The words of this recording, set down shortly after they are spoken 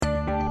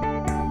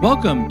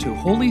Welcome to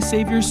Holy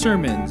Savior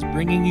Sermons,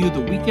 bringing you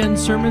the weekend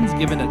sermons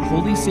given at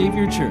Holy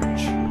Savior Church.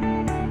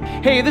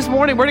 Hey, this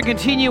morning we're going to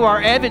continue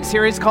our Advent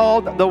series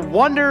called The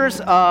Wonders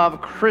of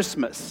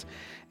Christmas.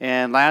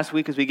 And last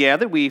week as we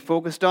gathered, we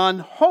focused on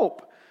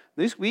hope.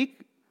 This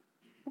week,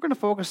 we're going to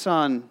focus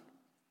on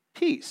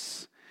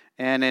peace.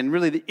 And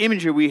really the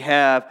imagery we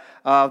have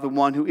of the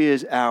one who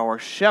is our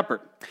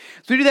shepherd.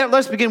 So to do that,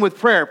 let's begin with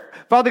prayer.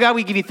 Father God,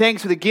 we give you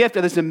thanks for the gift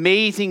of this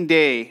amazing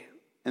day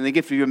and the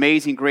gift of your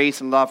amazing grace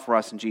and love for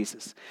us in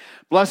Jesus.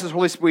 Bless us,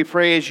 Holy Spirit, we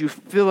pray, as you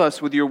fill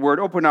us with your word.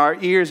 Open our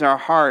ears, our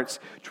hearts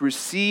to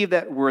receive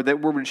that word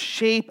would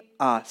shape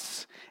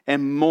us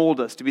and mold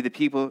us to be the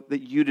people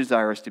that you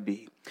desire us to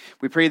be.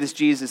 We pray this,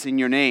 Jesus, in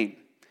your name.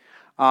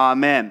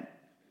 Amen.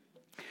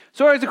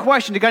 So here's a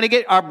question to kind of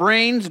get our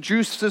brains,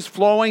 juices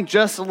flowing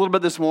just a little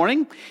bit this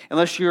morning,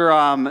 unless you're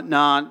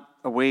not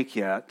awake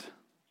yet.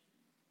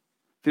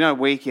 If you're not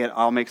awake yet,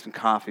 I'll make some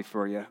coffee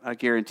for you. I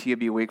guarantee you'll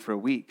be awake for a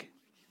week.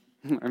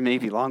 Or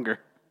maybe longer.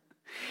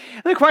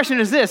 And the question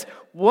is this: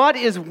 what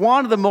is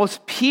one of the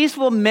most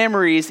peaceful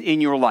memories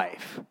in your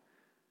life?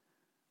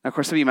 Now, of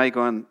course, some of you might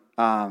go,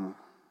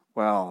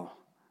 well,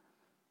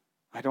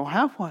 I don't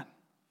have one.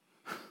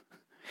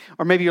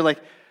 Or maybe you're like,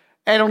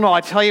 I don't know,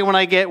 I'll tell you when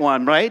I get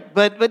one, right?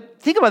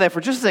 But think about that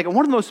for just a second.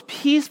 One of the most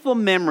peaceful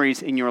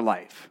memories in your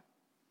life.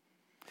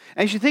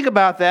 And as you think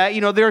about that,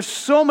 there are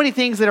so many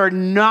things that are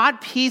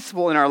not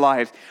peaceful in our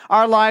lives.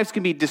 Our lives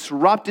can be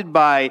disrupted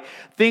by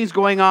things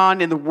going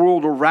on in the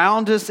world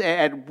around us,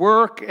 at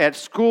work, at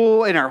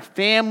school, in our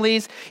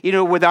families,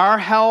 with our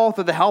health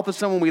or the health of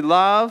someone we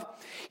love,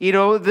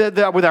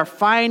 with our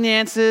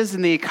finances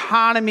and the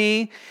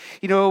economy,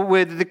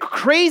 with the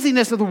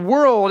craziness of the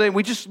world, and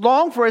we just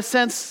long for a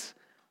sense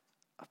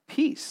of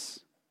peace.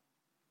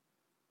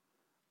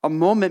 A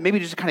moment maybe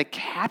just to kind of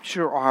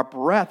capture our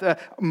breath, a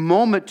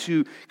moment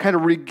to kind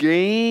of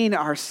regain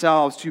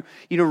ourselves, to,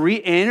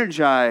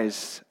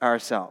 re-energize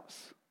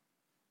ourselves.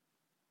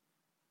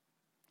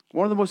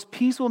 One of the most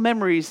peaceful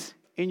memories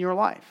in your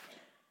life.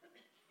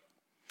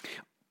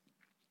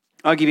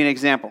 I'll give you an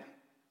example.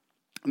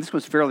 And this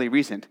was fairly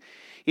recent.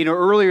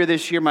 Earlier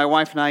this year, my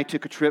wife and I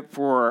took a trip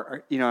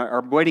for,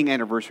 our wedding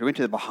anniversary. We went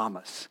to the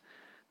Bahamas.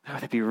 Oh,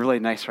 that'd be really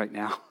nice right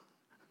now.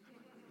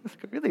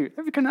 That'd be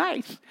kind of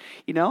nice.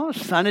 The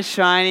sun is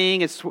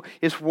shining, it's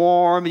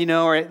warm,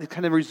 or it's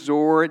kind of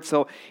resort,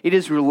 so it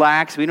is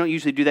relaxed. We don't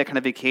usually do that kind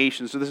of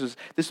vacation, so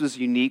this was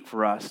unique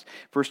for us.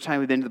 First time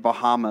we've been to the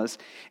Bahamas,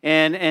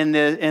 and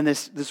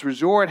this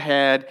resort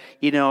had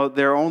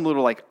their own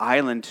little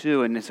island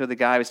too. And so the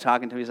guy was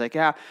talking to me. He's like,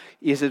 yeah.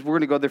 He says, we're going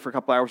to go there for a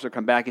couple hours. We'll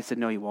come back. He said,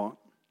 no, you won't.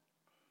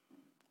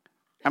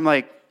 I'm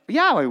like,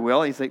 yeah, I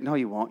will. He's like, no,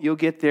 you won't. You'll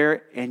get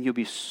there and you'll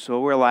be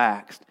so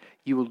relaxed,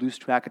 you will lose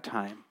track of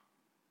time.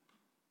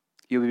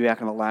 You'll be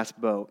back on the last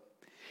boat.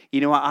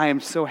 I am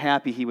so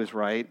happy he was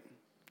right.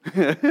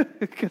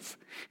 Because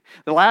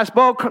the last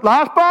boat,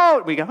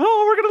 we go,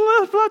 we're going to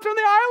live on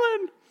the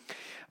island.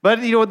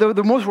 But,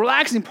 the most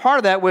relaxing part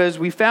of that was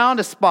we found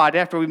a spot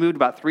after we moved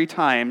about 3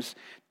 times,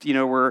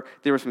 where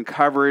there was some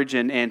coverage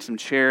and some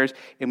chairs,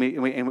 and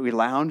we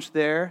lounged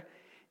there,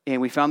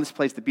 and we found this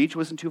place. The beach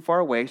wasn't too far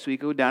away, so we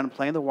could go down and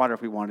play in the water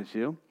if we wanted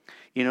to.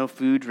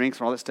 Food, drinks,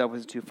 all that stuff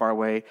wasn't too far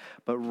away.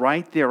 But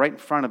right there, right in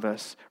front of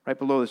us, right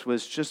below us,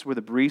 was just where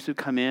the breeze would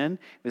come in. It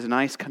was a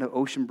nice kind of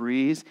ocean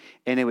breeze,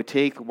 and it would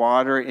take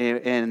water,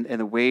 and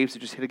the waves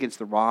would just hit against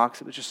the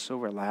rocks. It was just so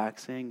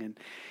relaxing. And,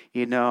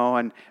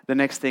 and the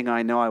next thing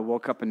I know, I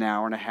woke up an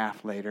hour and a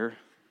half later.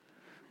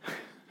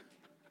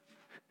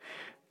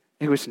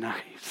 It was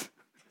nice.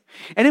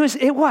 And it was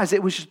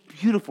just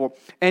beautiful.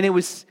 And it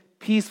was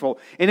peaceful.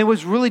 And it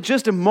was really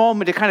just a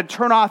moment to kind of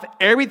turn off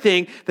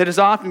everything that is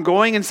often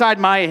going inside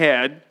my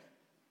head,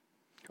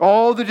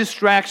 all the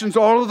distractions,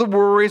 all of the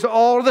worries,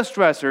 all of the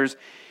stressors,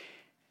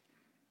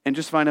 and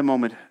just find a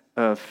moment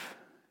of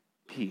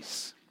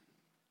peace.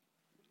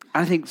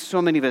 I think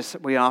so many of us,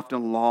 we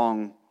often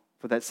long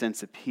for that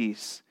sense of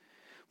peace.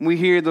 When we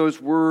hear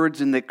those words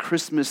in the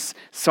Christmas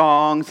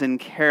songs and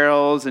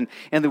carols and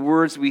the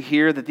words we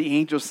hear that the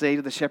angels say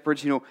to the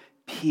shepherds,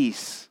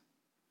 peace.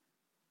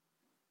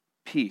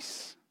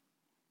 Peace.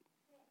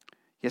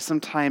 Yet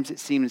sometimes it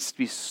seems to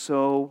be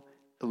so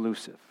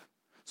elusive,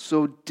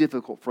 so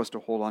difficult for us to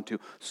hold on to,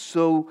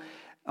 so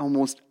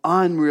almost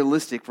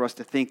unrealistic for us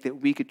to think that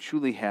we could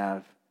truly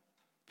have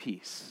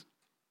peace.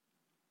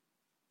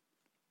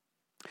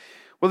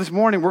 Well, this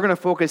morning we're going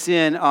to focus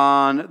in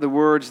on the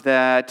words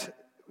that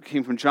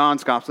came from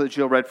John's Gospel that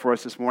Jill read for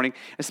us this morning,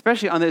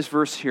 especially on this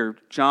verse here,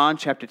 John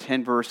chapter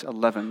 10, verse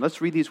 11.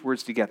 Let's read these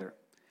words together.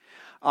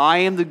 I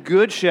am the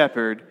good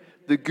shepherd.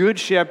 The good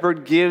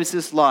shepherd gives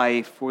his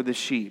life for the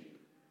sheep.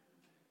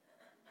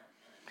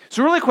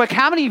 So really quick,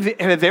 how many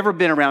have ever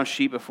been around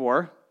sheep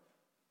before?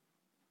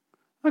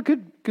 A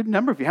good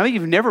number of you. How many of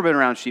you have never been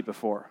around sheep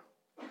before?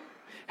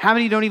 How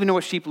many don't even know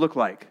what sheep look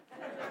like?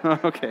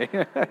 Okay.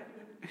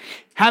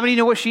 How many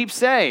know what sheep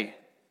say?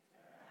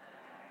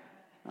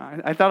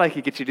 I thought I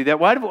could get you to do that.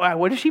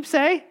 What do sheep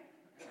say?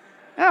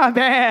 Oh,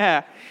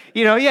 man.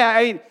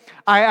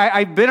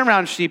 I've been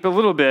around sheep a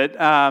little bit,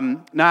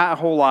 not a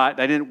whole lot.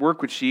 I didn't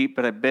work with sheep,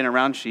 but I've been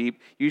around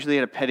sheep, usually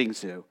at a petting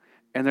zoo.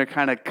 And they're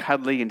kind of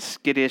cuddly and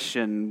skittish.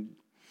 And,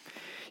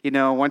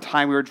 one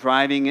time we were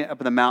driving up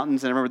in the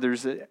mountains, and I remember there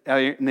was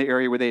in the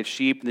area where they had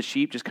sheep, and the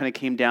sheep just kind of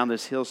came down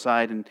this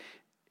hillside. And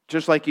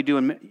just like you do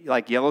in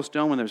like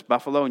Yellowstone when there's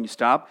buffalo and you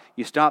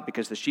stop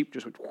because the sheep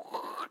just went,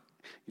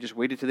 you just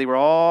waited till they were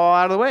all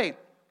out of the way.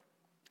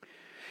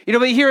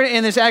 But here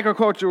in this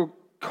agricultural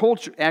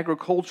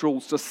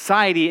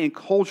society and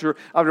culture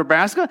of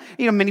Nebraska,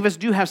 many of us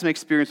do have some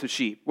experience with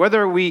sheep.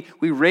 Whether we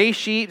raise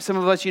sheep, some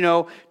of us,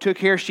 took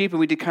care of sheep, and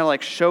we did kind of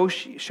like show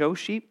sheep?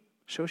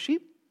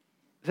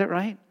 Is that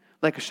right?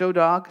 Like a show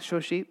dog, show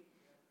sheep?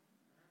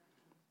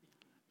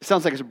 It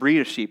sounds like it's a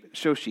breed of sheep,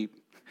 show sheep.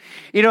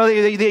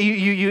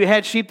 You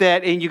had sheep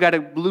and you got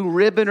a blue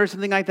ribbon or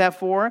something like that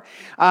for.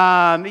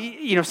 Some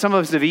of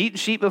us have eaten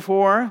sheep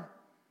before.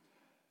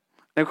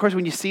 And of course,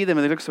 when you see them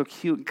and they look so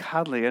cute and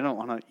cuddly, I don't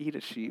want to eat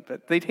a sheep,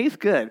 but they taste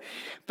good.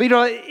 But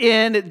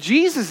in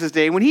Jesus'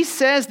 day, when he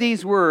says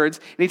these words,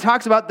 and he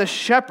talks about the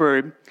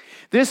shepherd,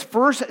 this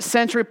first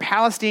century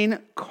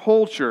Palestine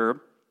culture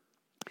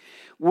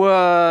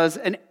was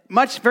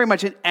very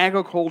much an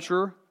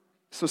agriculture,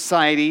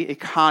 society,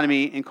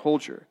 economy, and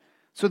culture.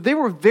 So they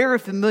were very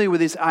familiar with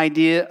this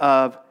idea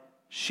of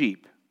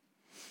sheep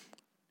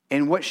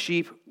and what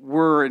sheep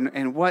were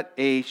and what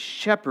a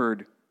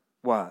shepherd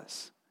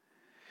was.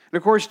 And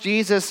of course,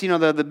 Jesus,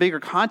 the bigger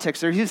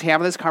context there, he's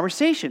having this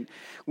conversation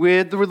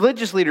with the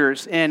religious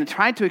leaders and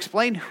trying to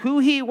explain who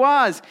he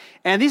was.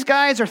 And these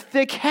guys are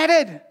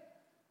thick-headed,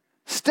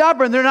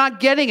 stubborn. They're not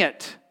getting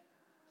it.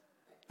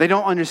 They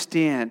don't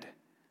understand.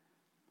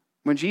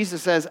 When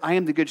Jesus says, I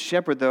am the good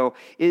shepherd, though,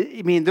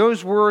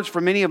 those words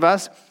for many of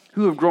us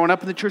who have grown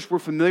up in the church, we're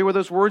familiar with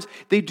those words.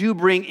 They do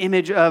bring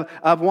image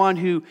of one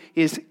who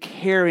is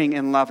caring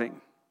and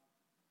loving.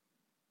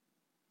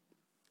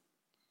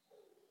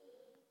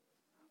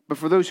 But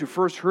for those who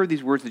first heard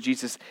these words of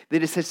Jesus, they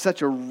just had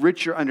such a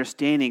richer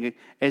understanding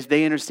as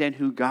they understand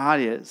who God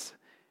is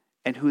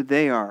and who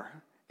they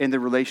are in their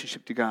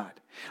relationship to God.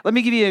 Let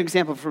me give you an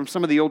example from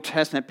some of the Old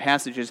Testament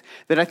passages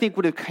that I think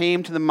would have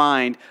came to the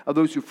mind of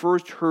those who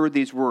first heard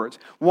these words.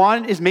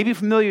 One is maybe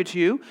familiar to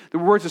you, the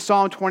words of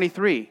Psalm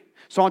 23.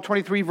 Psalm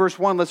 23, verse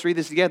 1, let's read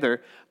this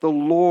together. The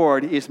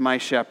Lord is my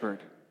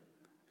shepherd.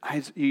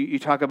 You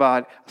talk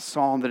about a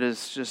psalm that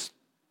is just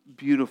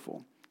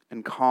beautiful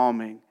and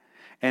calming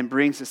and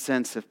brings a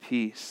sense of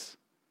peace.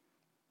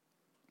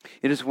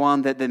 It is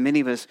one that many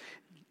of us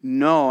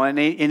know, and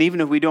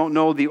even if we don't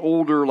know the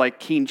older, like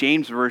King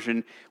James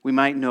Version, we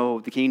might know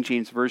the King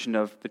James Version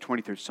of the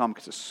 23rd Psalm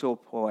because it's so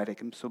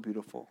poetic and so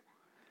beautiful.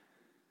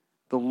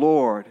 The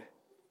Lord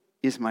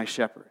is my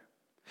shepherd.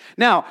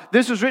 Now,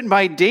 this was written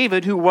by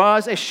David, who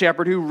was a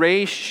shepherd who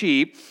raised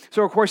sheep.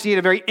 So, of course, he had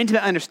a very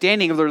intimate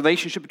understanding of the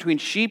relationship between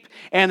sheep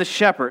and the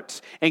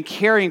shepherds and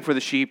caring for the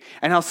sheep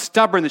and how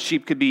stubborn the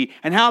sheep could be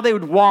and how they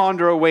would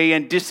wander away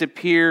and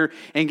disappear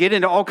and get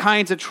into all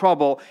kinds of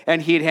trouble,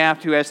 and he'd have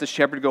to, as the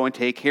shepherd, go and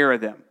take care of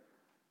them.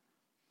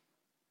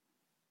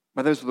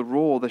 But that was the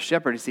role of the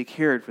shepherd, as he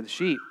cared for the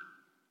sheep.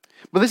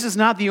 But this is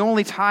not the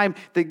only time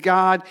that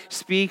God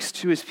speaks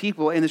to his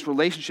people in this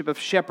relationship of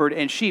shepherd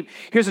and sheep.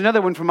 Here's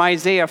another one from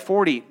Isaiah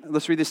 40.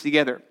 Let's read this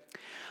together.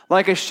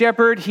 Like a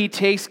shepherd, he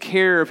takes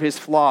care of his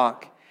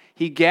flock.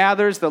 He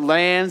gathers the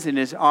lambs in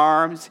his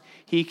arms.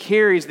 He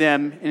carries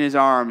them in his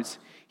arms.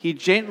 He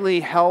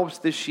gently helps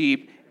the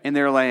sheep and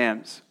their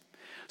lambs.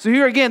 So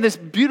here again, this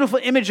beautiful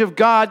image of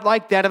God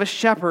like that of a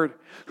shepherd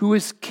who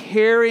is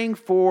caring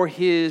for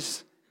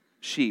his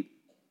sheep,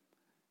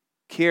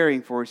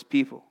 caring for his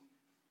people.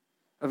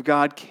 Of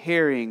God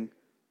caring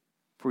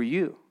for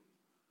you.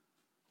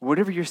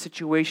 Whatever your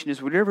situation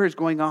is, whatever is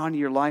going on in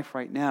your life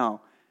right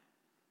now,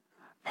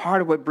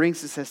 part of what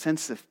brings us a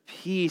sense of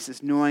peace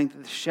is knowing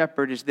that the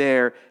shepherd is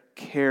there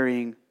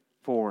caring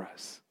for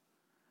us.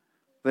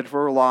 That if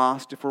we're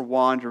lost, if we're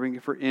wandering,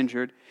 if we're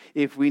injured,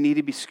 if we need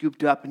to be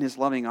scooped up in his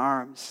loving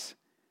arms,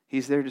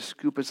 he's there to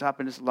scoop us up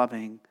in his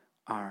loving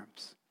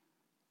arms.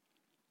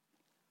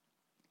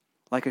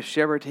 Like a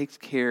shepherd takes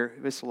care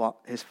of his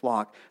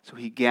flock, so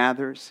he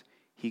gathers,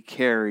 he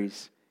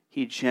carries,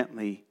 he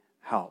gently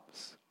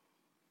helps.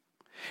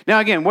 Now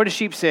again, what do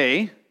sheep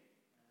say?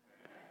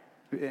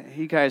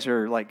 You guys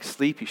are like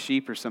sleepy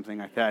sheep or something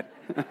like that.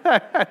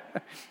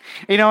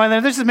 And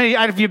then there's many,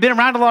 if you've been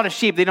around a lot of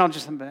sheep, they don't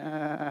just,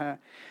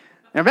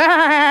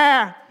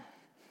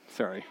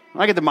 sorry,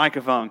 I get the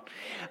microphone.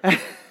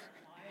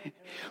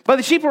 But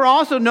the sheep are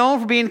also known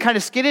for being kind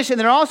of skittish, and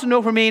they're also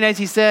known for being, as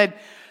he said,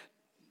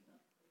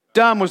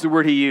 dumb was the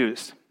word he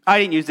used. I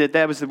didn't use it.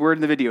 That was the word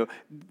in the video.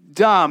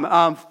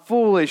 Dumb,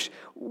 foolish,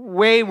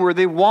 wayward.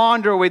 They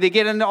wander away. They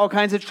get into all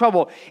kinds of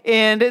trouble.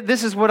 And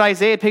this is what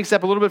Isaiah picks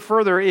up a little bit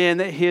further in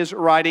his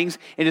writings,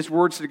 in his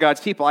words to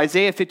God's people.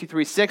 Isaiah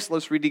 53:6.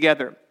 Let's read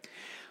together.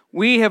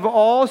 We have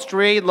all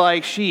strayed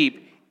like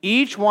sheep.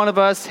 Each one of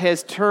us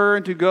has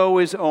turned to go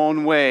his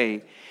own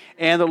way.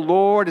 And the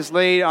Lord has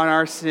laid on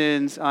our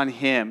sins on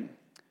him.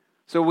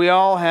 So we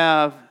all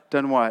have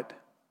done what?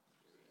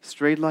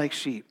 Strayed like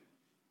sheep.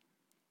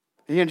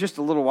 In just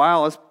a little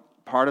while, as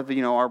part of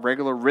our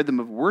regular rhythm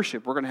of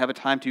worship, we're going to have a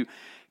time to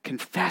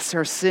confess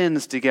our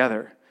sins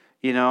together,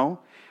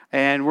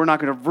 And we're not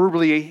going to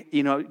verbally,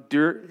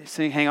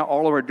 hang out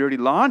all of our dirty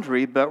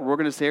laundry, but we're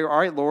going to say, all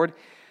right, Lord,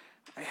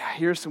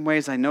 here's some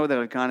ways I know that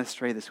I've gone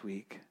astray this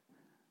week.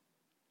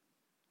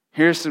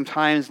 Here's some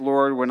times,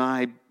 Lord, when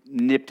I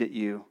nipped at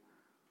you,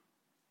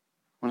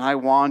 when I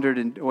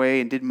wandered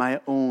away and did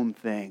my own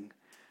thing,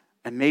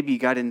 and maybe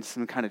got in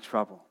some kind of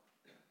trouble.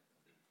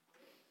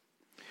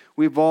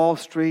 We've all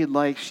strayed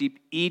like sheep.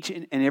 Each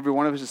and every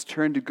one of us has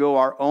turned to go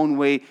our own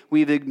way.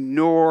 We've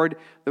ignored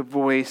the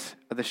voice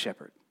of the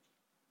shepherd.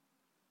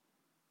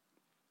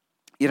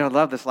 Yet I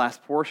love this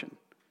last portion.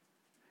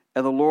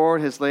 And the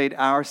Lord has laid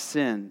our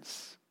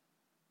sins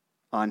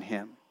on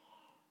him.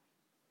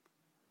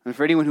 And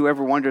for anyone who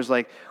ever wonders,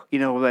 these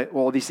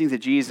things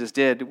that Jesus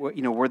did,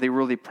 were they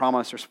really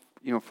promised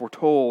or,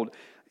 foretold?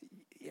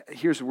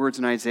 Here's the words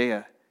in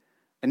Isaiah.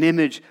 An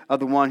image of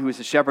the one who is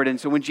the shepherd. And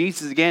so when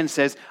Jesus again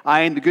says,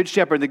 I am the good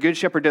shepherd, the good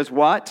shepherd does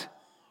what?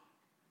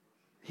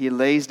 He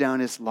lays down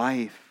his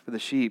life for the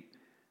sheep.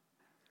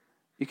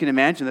 You can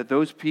imagine that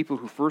those people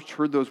who first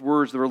heard those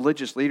words, the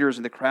religious leaders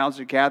and the crowds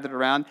that gathered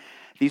around,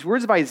 these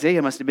words of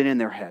Isaiah must have been in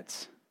their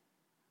heads.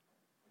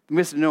 They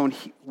must have known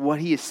what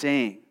he is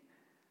saying.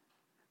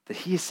 That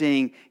he is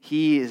saying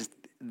he is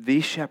the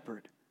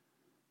shepherd,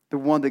 the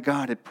one that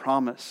God had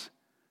promised,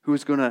 who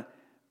is going to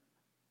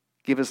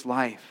give us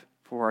life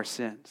for our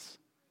sins.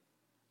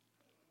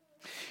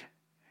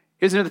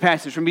 Here's another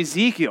passage from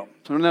Ezekiel,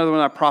 so another one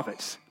of our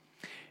prophets.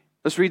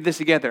 Let's read this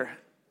together.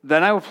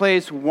 Then I will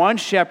place one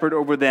shepherd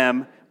over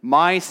them,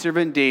 my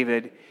servant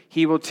David.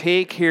 He will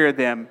take care of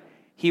them.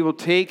 He will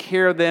take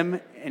care of them,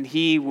 and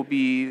he will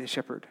be the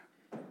shepherd.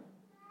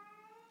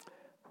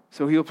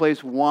 So he will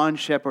place one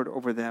shepherd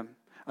over them.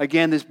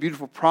 Again, this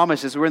beautiful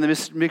promise, as we're in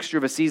the mixture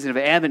of a season of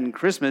Advent and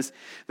Christmas,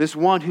 this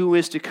one who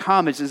is to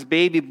come is this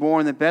baby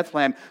born in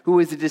Bethlehem, who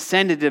is a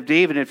descendant of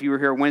David. And if you were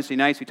here Wednesday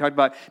nights, we talked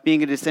about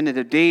being a descendant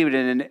of David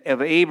and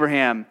of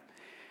Abraham.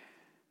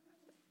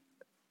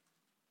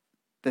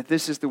 That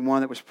this is the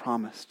one that was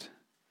promised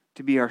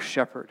to be our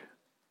shepherd,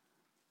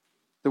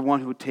 the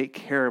one who would take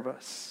care of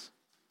us,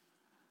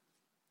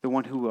 the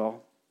one who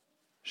will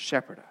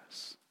shepherd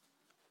us,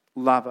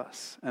 love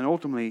us, and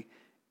ultimately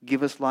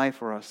give us life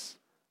for us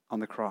on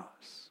the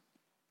cross.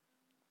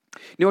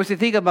 As you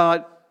think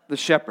about the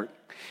shepherd,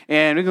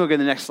 and we can look at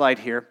the next slide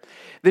here.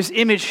 This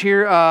image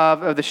here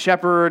of the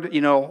shepherd,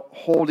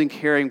 holding,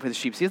 caring for the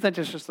sheep. See, doesn't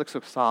that just look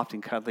so soft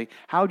and cuddly?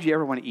 How would you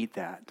ever want to eat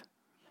that?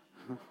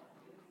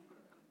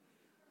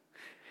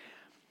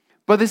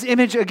 But this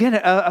image, again,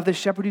 of the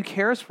shepherd who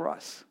cares for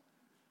us.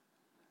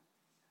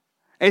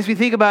 As we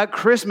think about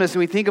Christmas and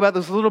we think about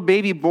this little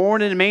baby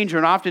born in a manger,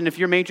 and often if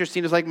your manger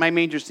scene is like my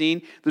manger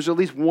scene, there's at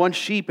least one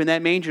sheep in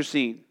that manger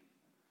scene.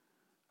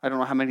 I don't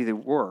know how many there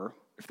were,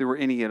 if there were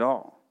any at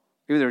all.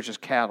 Maybe there were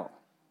just cattle.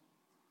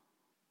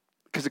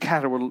 Because the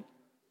cattle were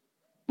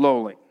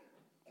lowly,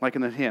 like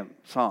in the hymn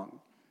song.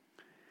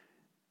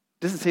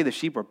 It doesn't say the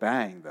sheep were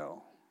baying,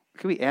 though.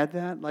 Can we add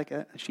that, like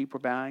a sheep were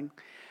baying?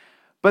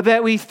 But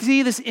that we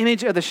see this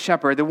image of the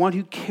shepherd, the one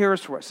who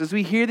cares for us. As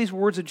we hear these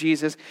words of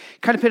Jesus,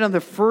 kind of put on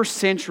the first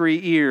century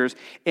ears,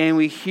 and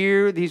we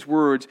hear these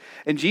words,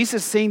 and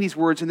Jesus is saying these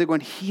words, and they're going,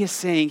 he is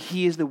saying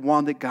he is the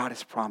one that God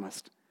has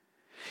promised.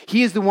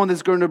 He is the one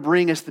that's going to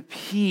bring us the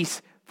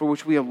peace for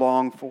which we have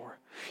longed for.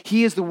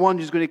 He is the one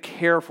who's going to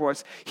care for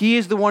us. He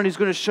is the one who's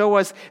going to show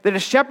us that a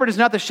shepherd is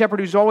not the shepherd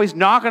who's always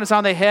knocking us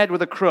on the head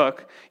with a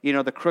crook.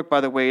 The crook, by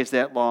the way, is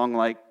that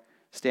long,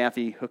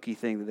 staffy, hooky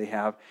thing that they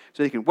have.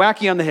 So they can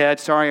whack you on the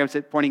head. Sorry, I was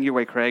pointing your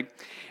way, Craig.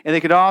 And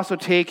they could also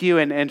take you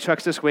and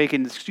chuck this way,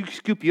 and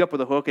scoop you up with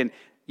a hook. And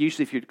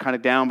usually if you're kind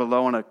of down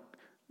below on a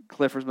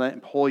cliff or something,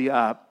 and pull you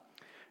up.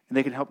 And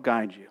they can help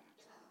guide you.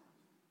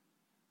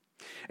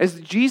 As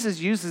Jesus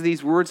uses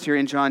these words here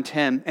in John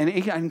 10, and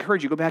I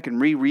encourage you, go back and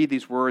reread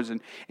these words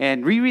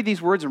and reread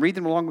these words and read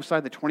them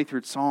alongside the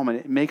 23rd Psalm, and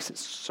it makes it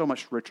so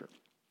much richer.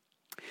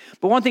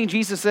 But one thing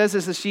Jesus says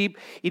is the sheep,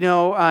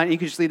 and you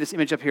can just leave this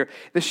image up here.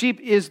 The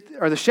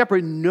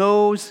shepherd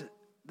knows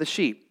the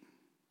sheep.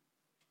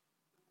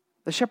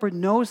 The shepherd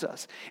knows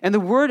us. And the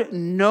word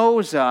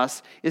knows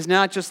us is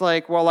not just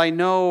like, well, I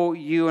know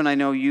you, and I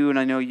know you, and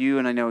I know you,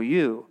 and I know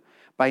you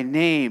by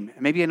name.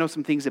 Maybe I know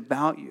some things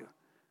about you.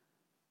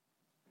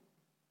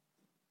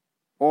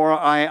 Or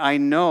I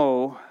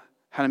know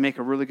how to make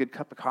a really good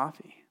cup of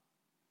coffee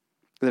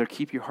that'll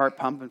keep your heart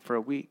pumping for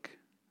a week.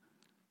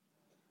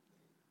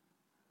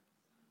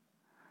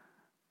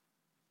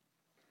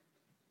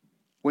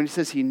 When he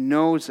says he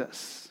knows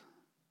us,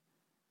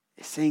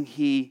 he's saying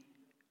he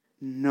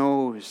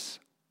knows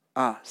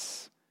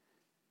us.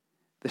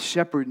 The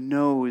shepherd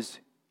knows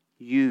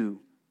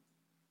you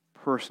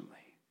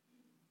personally.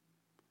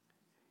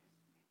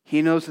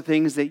 He knows the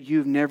things that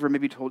you've never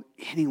maybe told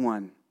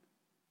anyone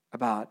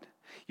about.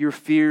 Your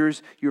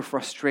fears, your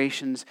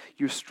frustrations,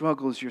 your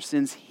struggles, your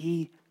sins.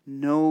 He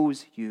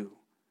knows you.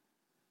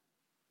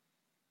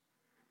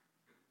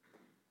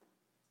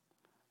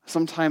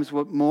 sometimes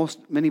what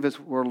many of us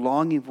were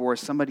longing for is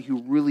somebody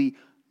who really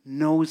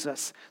knows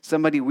us,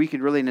 somebody we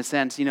could really, in a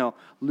sense,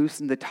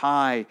 loosen the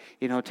tie,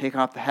 take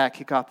off the hat,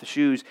 kick off the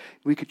shoes.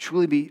 We could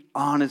truly be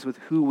honest with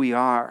who we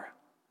are.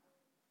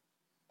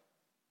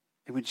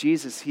 And with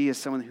Jesus, he is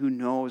someone who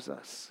knows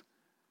us.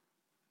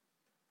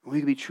 And we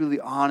can be truly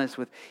honest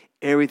with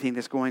everything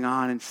that's going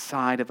on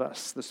inside of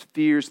us, those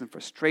fears and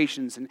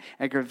frustrations and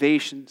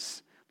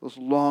aggravations, those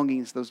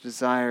longings, those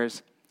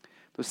desires,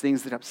 those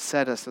things that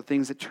upset us, the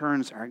things that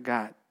turns our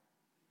gut,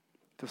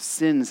 those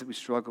sins that we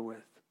struggle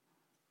with.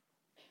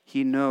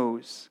 He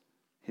knows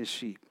his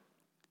sheep.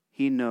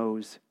 He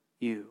knows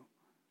you.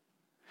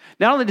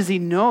 Not only does he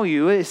know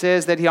you, it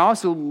says that he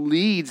also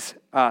leads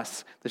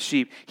us, the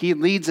sheep. He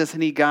leads us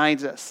and he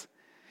guides us.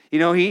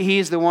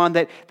 He's the one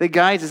that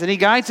guides us. And he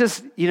guides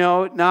us,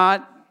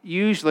 not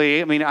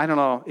usually, I don't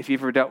know if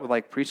you've ever dealt with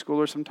like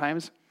preschoolers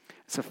sometimes.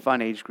 It's a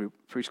fun age group,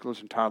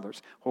 preschoolers and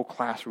toddlers, whole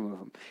classroom of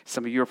them.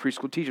 Some of you are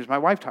preschool teachers. My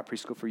wife taught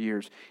preschool for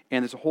years,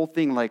 and there's a whole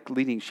thing like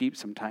leading sheep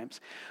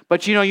sometimes.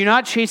 But, you're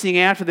not chasing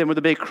after them with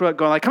a big crook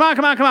going like, come on,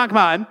 come on, come on, come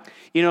on.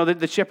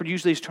 The shepherd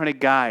usually is trying to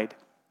guide.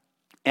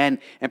 And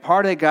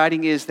part of that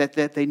guiding is that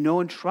they know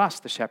and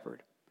trust the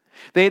shepherd.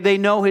 They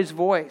know his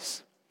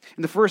voice.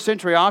 In the first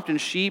century, often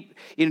sheep,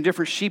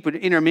 different sheep would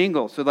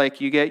intermingle. So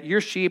like you get your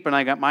sheep and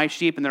I got my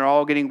sheep and they're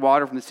all getting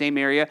water from the same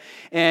area.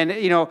 And,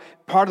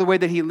 part of the way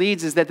that he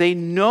leads is that they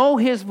know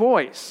his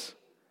voice.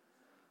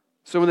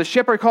 So when the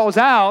shepherd calls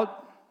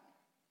out,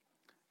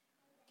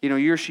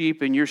 your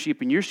sheep and your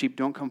sheep and your sheep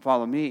don't come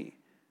follow me,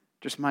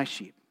 just my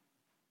sheep.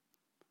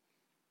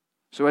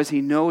 So as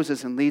he knows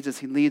us and leads us,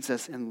 he leads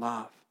us in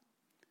love.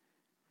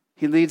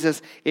 He leads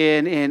us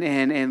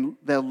in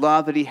the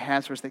love that he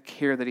has for us, the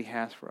care that he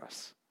has for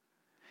us.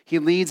 He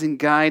leads and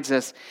guides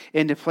us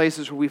into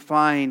places where we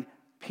find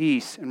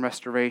peace and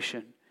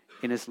restoration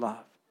in his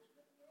love.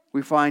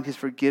 We find his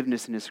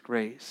forgiveness and his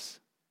grace.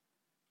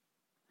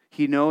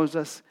 He knows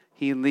us,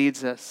 he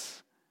leads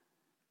us,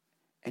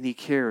 and he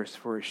cares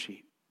for his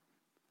sheep.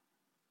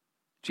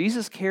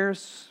 Jesus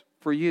cares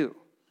for you.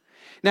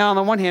 Now, on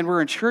the one hand,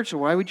 we're in church, so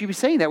why would you be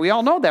saying that? We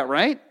all know that,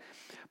 right?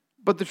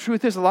 But the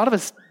truth is, a lot of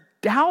us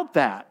doubt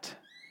that.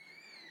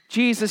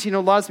 Jesus,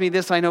 loves me,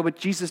 this I know, but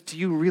Jesus, do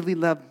you really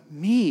love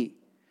me?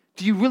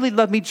 Do you really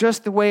love me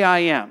just the way I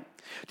am?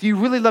 Do you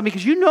really love me?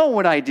 Because you know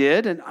what I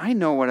did, and I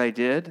know what I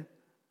did.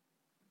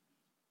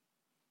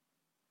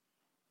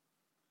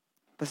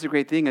 That's the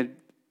great thing,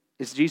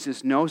 is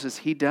Jesus knows us.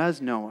 He does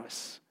know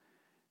us,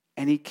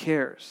 and he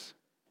cares.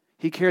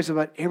 He cares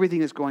about everything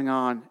that's going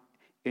on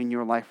in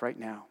your life right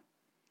now.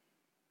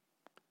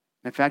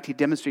 In fact, he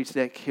demonstrates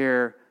that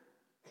care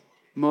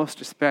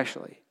most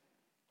especially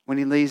when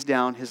he lays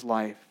down his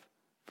life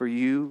for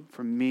you,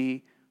 for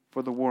me,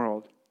 for the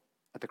world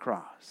at the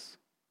cross.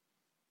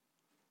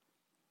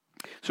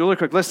 So really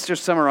quick, let's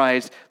just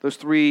summarize those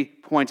 3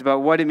 points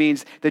about what it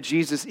means that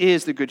Jesus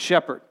is the good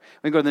shepherd.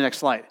 Let me go to the next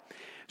slide.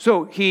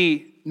 So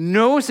he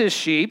knows his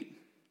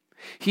sheep,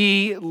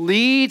 he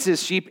leads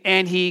his sheep,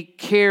 and he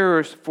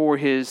cares for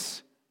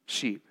his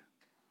sheep.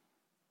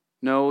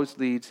 Knows,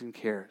 leads, and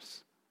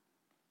cares.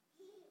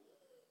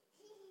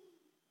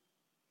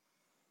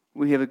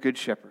 We have a good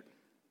shepherd.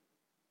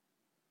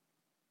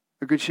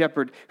 A good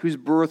shepherd whose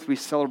birth we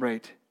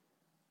celebrate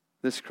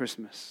this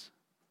Christmas.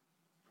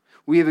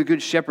 We have a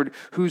good shepherd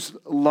whose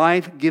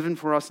life given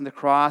for us on the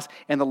cross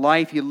and the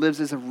life he lives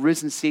as a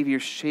risen Savior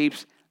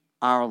shapes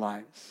our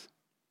lives.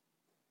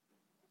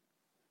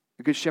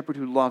 A good shepherd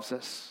who loves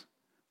us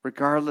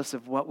regardless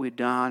of what we've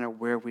done or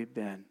where we've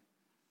been.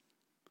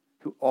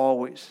 Who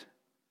always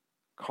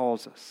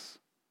calls us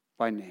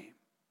by name.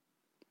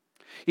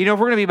 If we're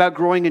going to be about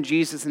growing in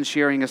Jesus and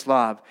sharing his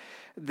love,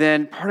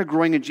 then part of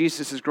growing in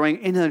Jesus is growing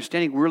in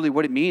understanding really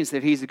what it means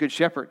that he's a good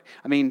shepherd.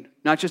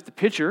 Not just the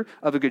picture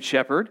of a good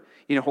shepherd,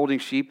 holding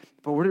sheep,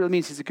 but what it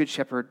means he's a good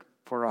shepherd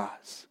for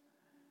us.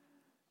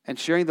 And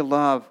sharing the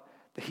love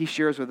that he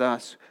shares with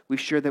us, we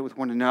share that with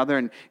one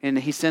another, and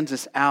he sends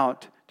us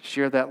out to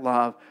share that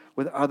love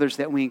with others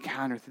that we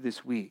encounter through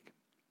this week.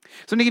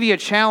 So I'm going to give you a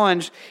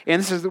challenge, and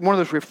this is one of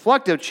those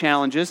reflective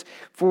challenges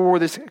for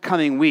this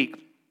coming week.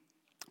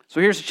 So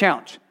here's the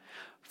challenge.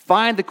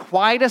 Find the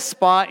quietest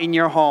spot in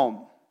your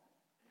home.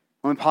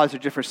 Let me pause there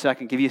just for a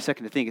second, give you a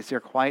second to think. Is there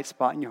a quiet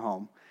spot in your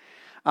home?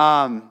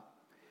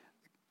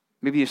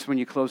 Maybe it's when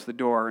you close the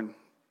door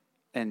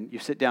and you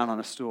sit down on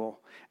a stool,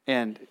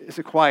 and it's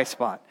a quiet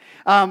spot.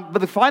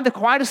 But find the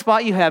quietest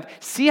spot you have.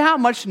 See how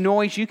much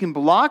noise you can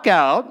block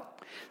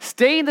out.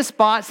 Stay in the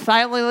spot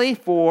silently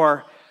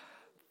for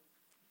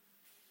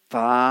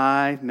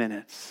 5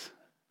 minutes.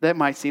 That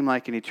might seem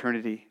like an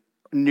eternity,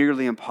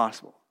 nearly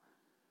impossible.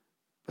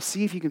 But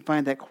see if you can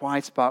find that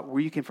quiet spot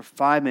where you can, for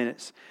 5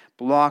 minutes,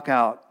 block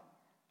out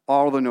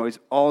all the noise,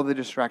 all the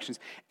distractions.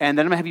 And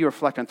then I'm going to have you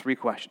reflect on 3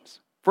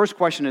 questions. First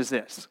question is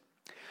this.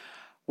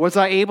 Was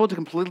I able to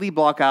completely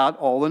block out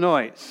all the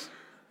noise?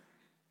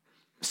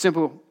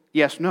 Simple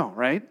yes, no,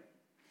 right?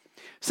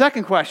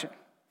 Second question.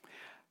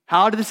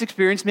 How did this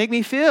experience make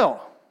me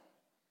feel?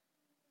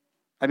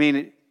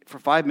 For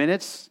 5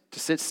 minutes to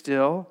sit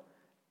still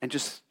and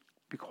just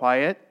be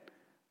quiet,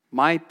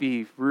 might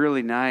be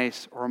really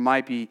nice, or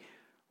might be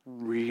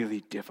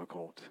really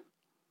difficult.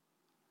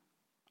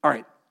 All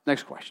right,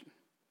 next question.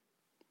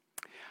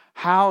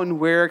 How and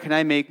where can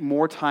I make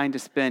more time to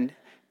spend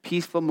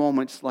peaceful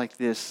moments like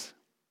this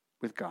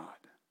with God?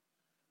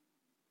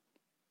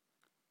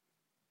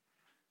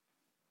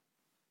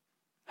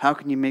 How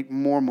can you make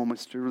more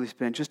moments to really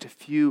spend just a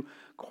few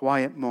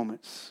quiet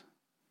moments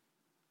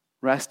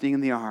resting in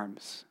the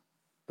arms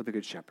of the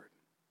Good Shepherd?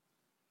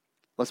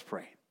 Let's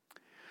pray.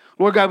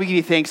 Lord God, we give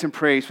you thanks and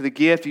praise for the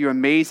gift of your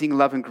amazing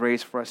love and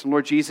grace for us. And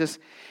Lord Jesus,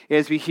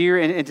 as we hear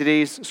in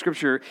today's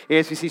scripture,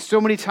 as we see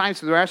so many times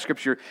through our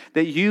scripture,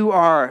 that you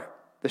are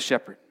the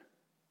shepherd,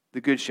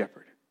 the Good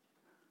Shepherd,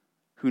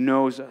 who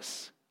knows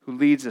us, who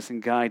leads us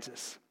and guides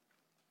us,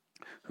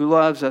 who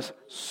loves us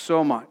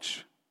so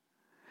much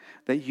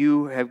that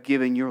you have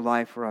given your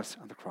life for us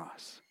on the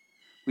cross.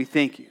 We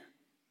thank you,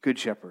 Good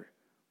Shepherd,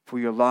 for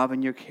your love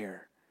and your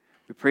care.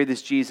 We pray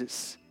this,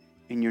 Jesus,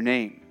 in your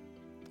name.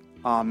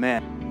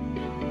 Amen.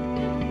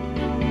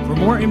 For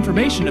more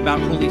information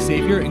about Holy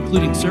Savior,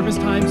 including service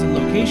times and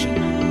location,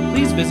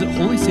 please visit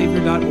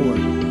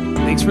holysavior.org.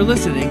 Thanks for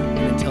listening,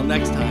 and until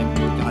next time,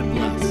 God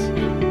bless.